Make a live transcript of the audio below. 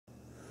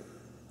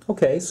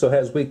Okay, so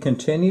as we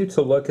continue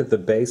to look at the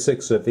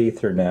basics of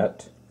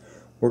Ethernet,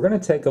 we're going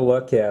to take a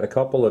look at a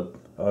couple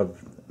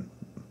of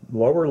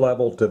lower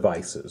level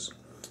devices.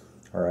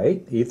 All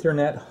right,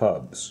 Ethernet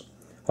hubs.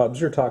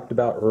 Hubs are talked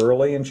about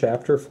early in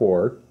Chapter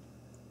 4,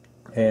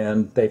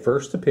 and they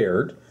first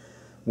appeared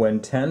when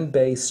 10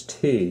 base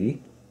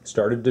T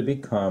started to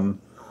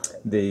become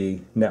the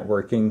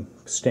networking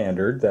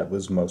standard that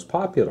was most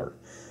popular.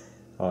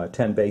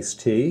 10 base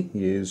T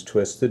used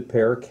twisted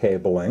pair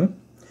cabling,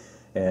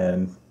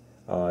 and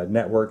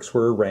networks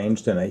were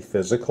arranged in a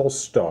physical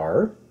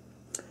star,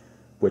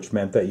 which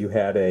meant that you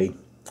had a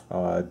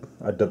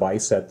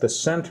device at the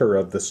center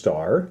of the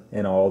star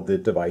and all the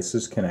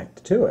devices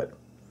connected to it,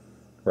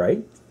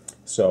 right?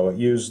 So it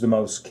used the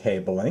most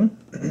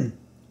cabling,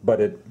 but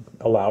it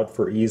allowed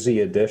for easy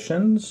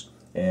additions,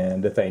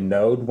 and if a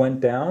node went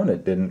down,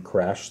 it didn't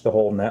crash the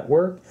whole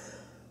network.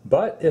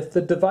 But if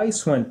the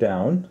device went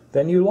down,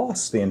 then you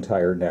lost the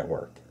entire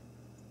network.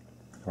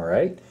 All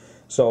right?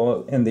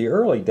 So in the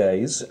early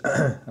days,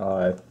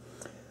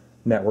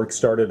 networks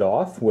started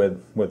off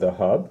with a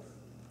hub,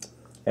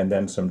 and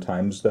then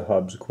sometimes the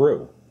hubs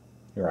grew,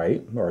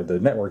 right? Or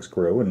the networks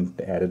grew and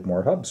added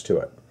more hubs to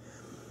it.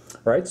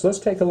 All right, so let's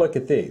take a look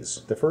at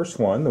these. The first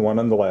one, the one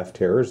on the left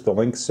here, is the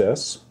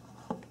Linksys.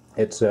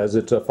 It says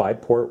it's a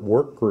 5-port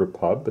workgroup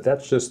hub, but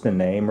that's just the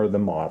name or the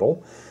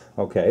model.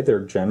 Okay, there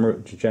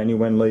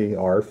genuinely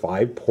are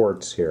 5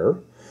 ports here,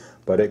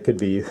 but it could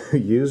be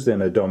used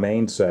in a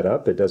domain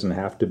setup. It doesn't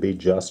have to be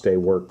just a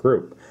work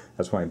group.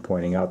 That's why I'm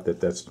pointing out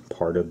that that's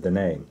part of the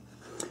name.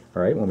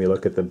 All right, when we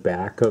look at the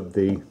back of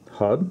the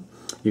hub,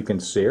 you can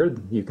see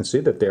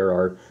that there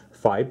are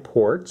 5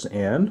 ports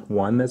and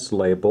one that's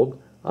labeled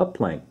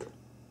Uplink.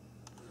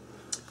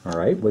 All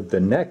right, with the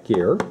neck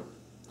gear,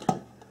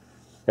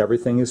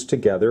 everything is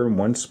together in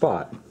one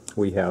spot.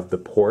 We have the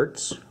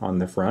ports on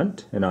the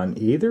front, and on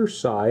either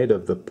side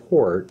of the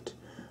port,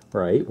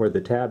 right, where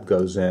the tab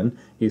goes in,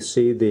 you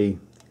see the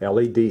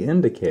LED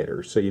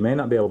indicators. So you may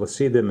not be able to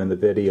see them in the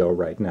video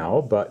right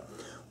now, but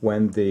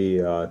when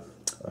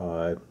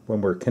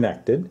we're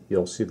connected,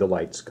 you'll see the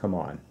lights come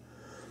on.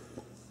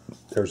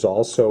 There's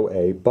also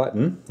a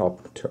button. I'll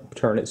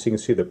turn it so you can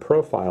see the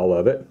profile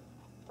of it.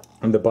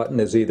 And the button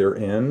is either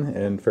in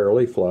and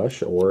fairly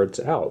flush, or it's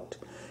out.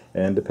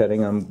 And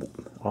depending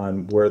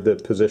on where the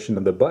position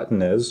of the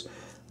button is,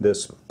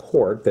 this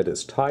port that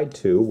it's tied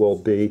to will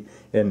be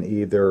in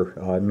either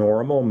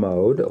normal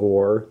mode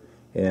or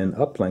in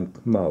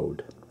uplink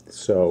mode.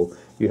 So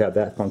you have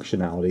that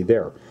functionality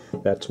there.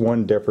 That's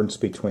one difference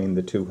between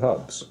the two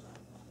hubs.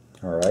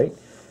 All right.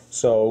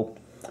 So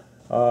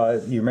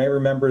you may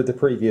remember the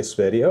previous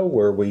video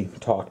where we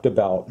talked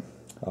about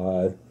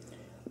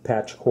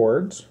patch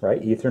cords,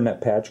 right? Ethernet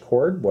patch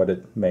cord, what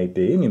it may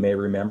be. And you may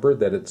remember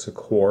that it's a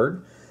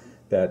cord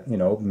that,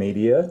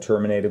 media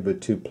terminated with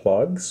 2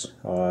 plugs,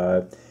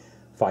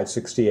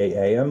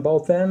 568A on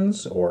both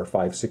ends or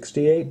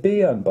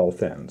 568B on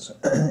both ends.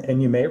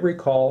 And you may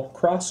recall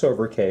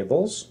crossover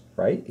cables,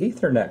 right?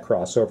 Ethernet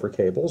crossover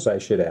cables, I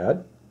should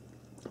add,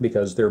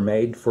 because they're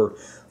made for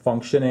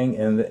functioning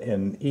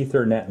in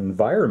Ethernet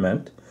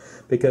environment,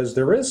 because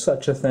there is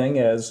such a thing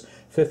as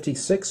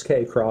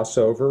 56K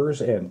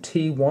crossovers and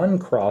T1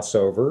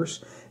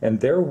 crossovers, and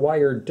they're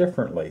wired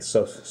differently.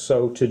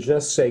 So to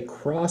just say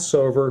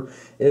crossover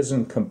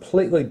isn't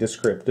completely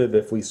descriptive.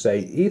 If we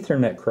say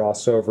Ethernet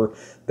crossover,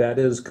 that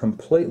is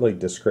completely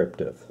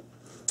descriptive.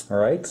 All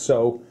right,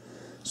 so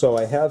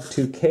I have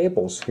 2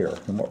 cables here,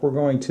 and what we're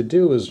going to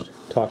do is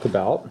talk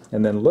about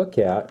and then look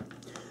at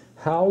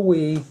how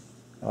we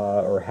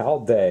or how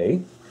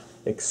they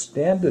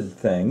extended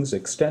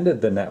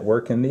the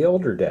network in the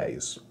older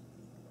days.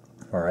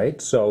 All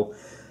right, so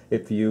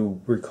if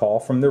you recall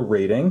from the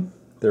reading,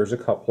 there's a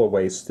couple of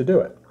ways to do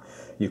it.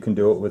 You can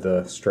do it with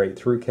a straight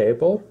through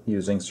cable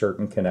using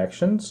certain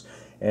connections,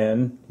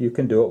 and you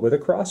can do it with a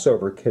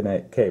crossover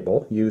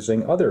cable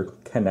using other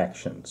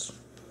connections.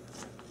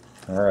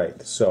 All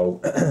right,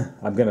 so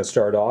I'm going to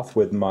start off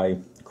with my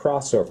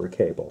crossover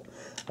cable.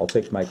 I'll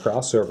take my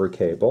crossover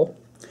cable,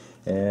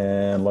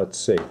 and let's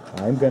see,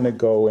 I'm going to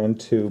go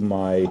into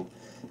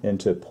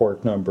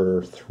port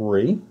number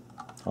 3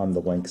 on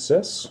the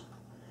Linksys,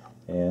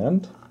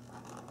 and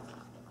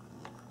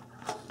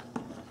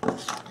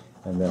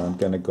then I'm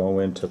going to go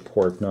into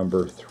port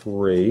number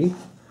 3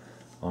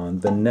 on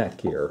the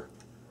neck here,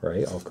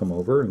 right? I'll come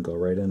over and go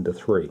right into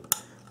 3.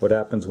 What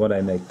happens when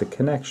I make the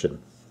connection?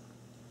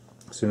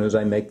 As soon as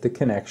I make the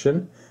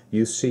connection,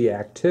 you see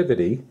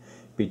activity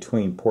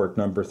between port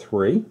number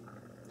 3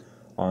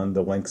 on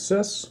the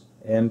Linksys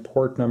and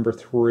port number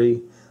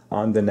 3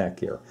 on the neck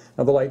here.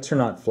 Now the lights are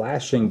not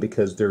flashing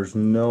because there's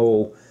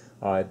no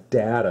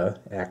data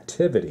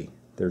activity.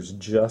 There's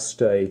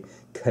just a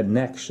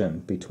connection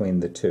between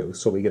the two,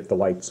 so we get the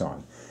lights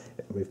on.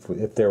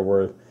 If there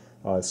were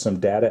some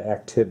data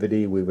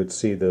activity, we would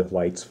see the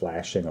lights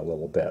flashing a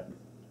little bit.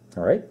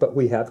 All right, but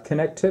we have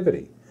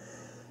connectivity.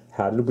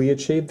 How did we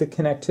achieve the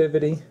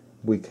connectivity?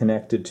 We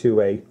connected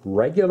to a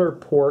regular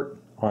port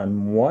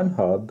on one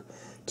hub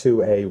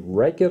to a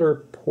regular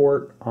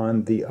port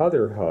on the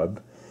other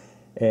hub,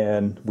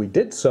 And we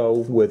did so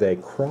with a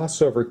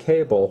crossover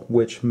cable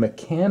which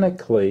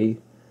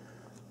mechanically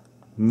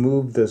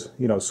moved this,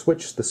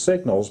 switched the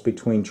signals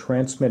between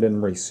transmit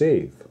and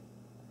receive.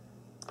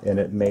 And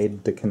it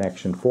made the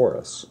connection for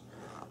us.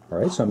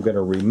 Alright, so I'm going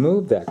to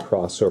remove that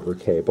crossover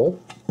cable,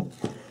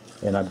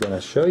 and I'm going to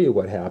show you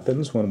what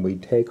happens when we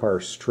take our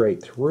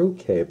straight through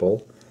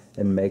cable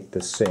and make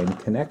the same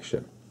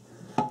connection.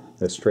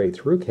 The straight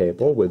through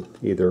cable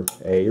with either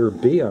A or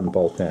B on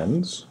both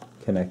ends,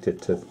 connect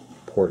it to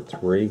port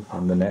 3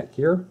 on the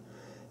netgear,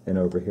 and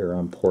over here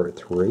on port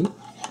 3.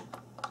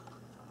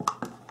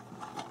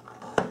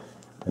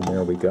 And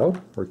there we go,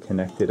 we're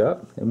connected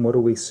up. And what do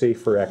we see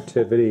for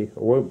activity?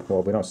 Well,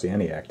 we don't see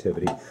any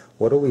activity.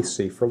 What do we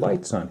see for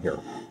lights on here?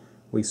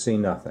 We see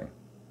nothing.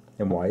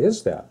 And why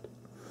is that?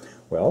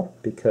 Well,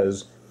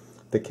 because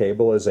the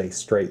cable is a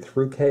straight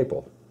through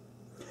cable.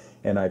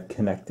 And I've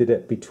connected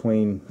it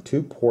between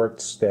two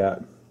ports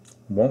that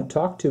won't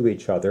talk to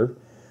each other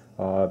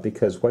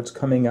because what's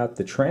coming out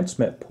the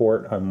transmit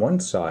port on one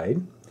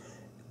side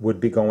would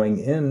be going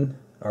in,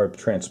 or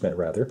transmit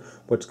rather,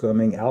 what's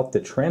coming out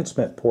the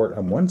transmit port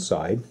on one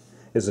side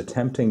is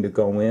attempting to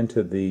go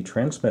into the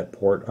transmit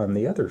port on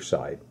the other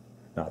side,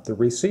 not the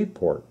receive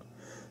port.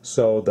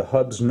 So the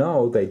hubs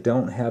know they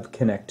don't have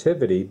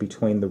connectivity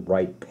between the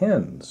right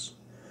pins,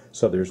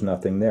 so there's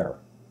nothing there.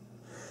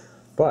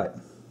 But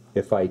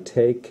if I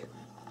take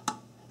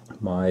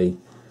my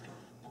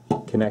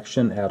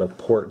connection out of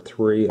port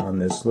 3 on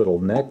this little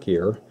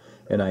netgear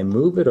and I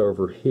move it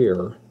over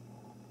here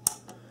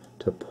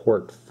to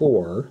port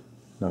 4,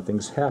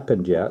 nothing's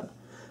happened yet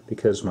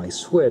because my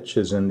switch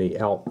is in the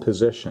out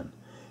position.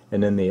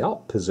 And in the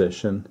out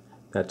position,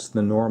 that's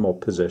the normal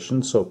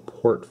position, so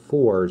port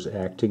 4 is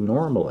acting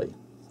normally.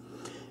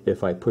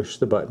 If I push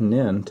the button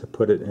in to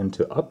put it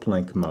into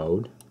uplink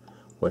mode,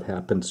 what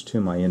happens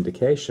to my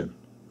indication?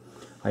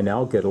 I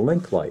now get a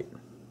link light.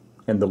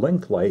 And the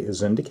link light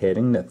is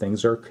indicating that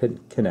things are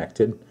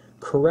connected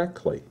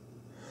correctly.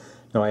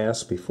 Now I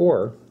asked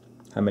before,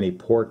 how many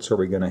ports are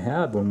we going to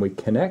have when we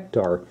connect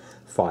our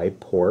 5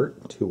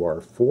 port to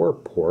our 4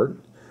 port?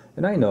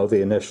 And I know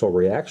the initial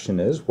reaction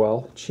is,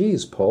 well,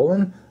 geez,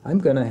 Poland, I'm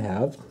going to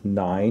have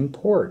 9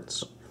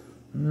 ports.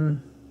 Do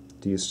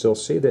you still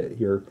see that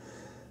your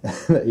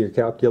that your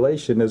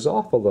calculation is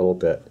off a little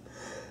bit?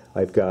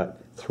 I've got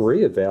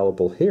 3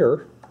 available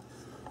here.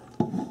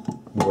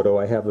 What do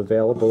I have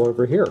available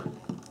over here?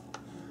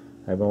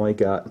 I've only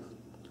got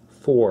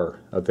 4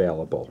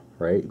 available,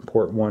 right?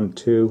 Port 1,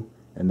 2,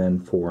 and then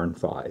 4 and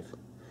 5.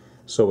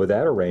 So with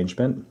that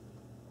arrangement,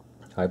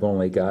 I've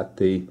only got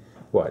the,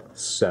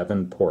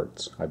 7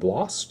 ports. I've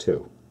lost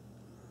 2.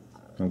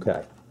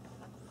 Okay.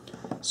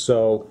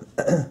 So,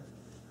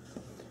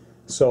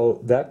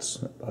 so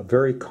that's a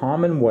very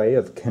common way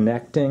of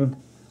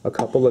connecting a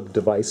couple of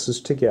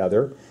devices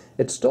together.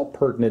 It's still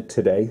pertinent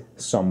today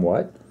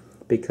somewhat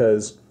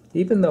because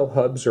even though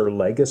hubs are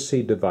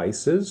legacy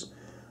devices,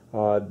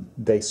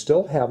 they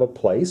still have a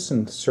place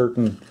in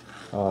certain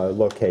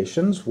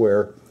locations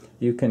where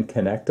you can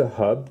connect a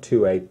hub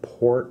to a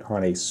port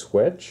on a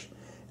switch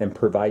and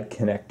provide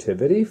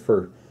connectivity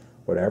for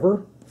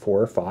whatever,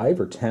 4 or 5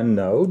 or 10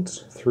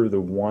 nodes through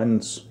the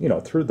ones,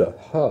 through the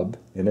hub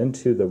and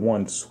into the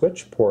one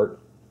switch port.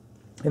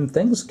 And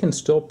things can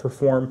still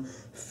perform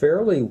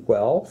fairly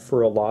well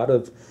for a lot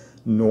of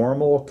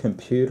normal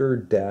computer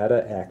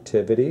data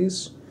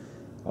activities.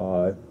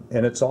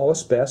 And it's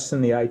always best in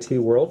the IT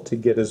world to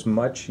get as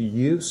much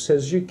use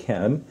as you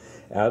can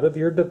out of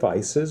your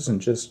devices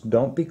and just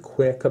don't be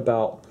quick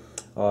about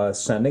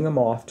sending them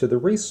off to the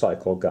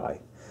recycle guy.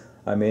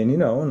 I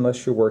mean,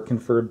 unless you're working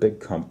for a big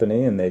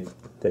company and they've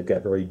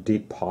got very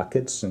deep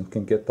pockets and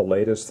can get the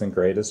latest and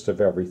greatest of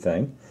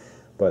everything.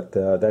 But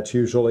that's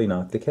usually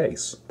not the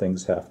case.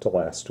 Things have to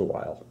last a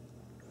while.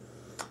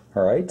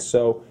 Alright,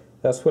 so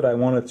that's what I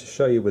wanted to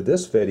show you with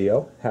this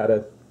video, how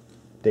to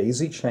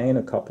daisy chain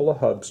a couple of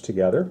hubs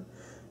together.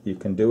 You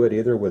can do it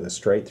either with a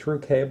straight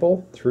through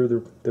cable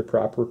through the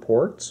proper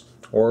ports,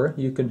 or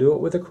you can do it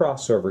with a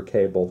crossover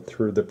cable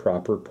through the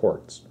proper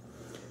ports.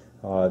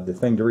 The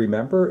thing to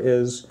remember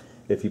is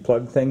if you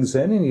plug things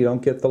in and you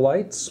don't get the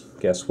lights,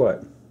 guess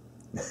what?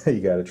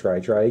 You got to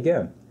try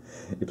again.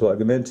 You plug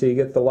them in till you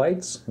get the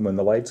lights, and when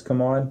the lights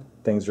come on,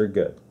 things are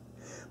good.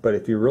 But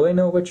if you really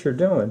know what you're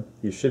doing,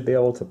 you should be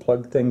able to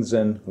plug things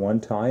in one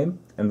time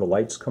and the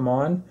lights come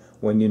on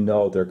when you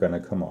know they're going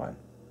to come on.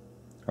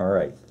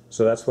 Alright,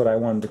 so that's what I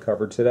wanted to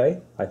cover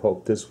today. I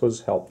hope this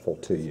was helpful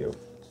to you.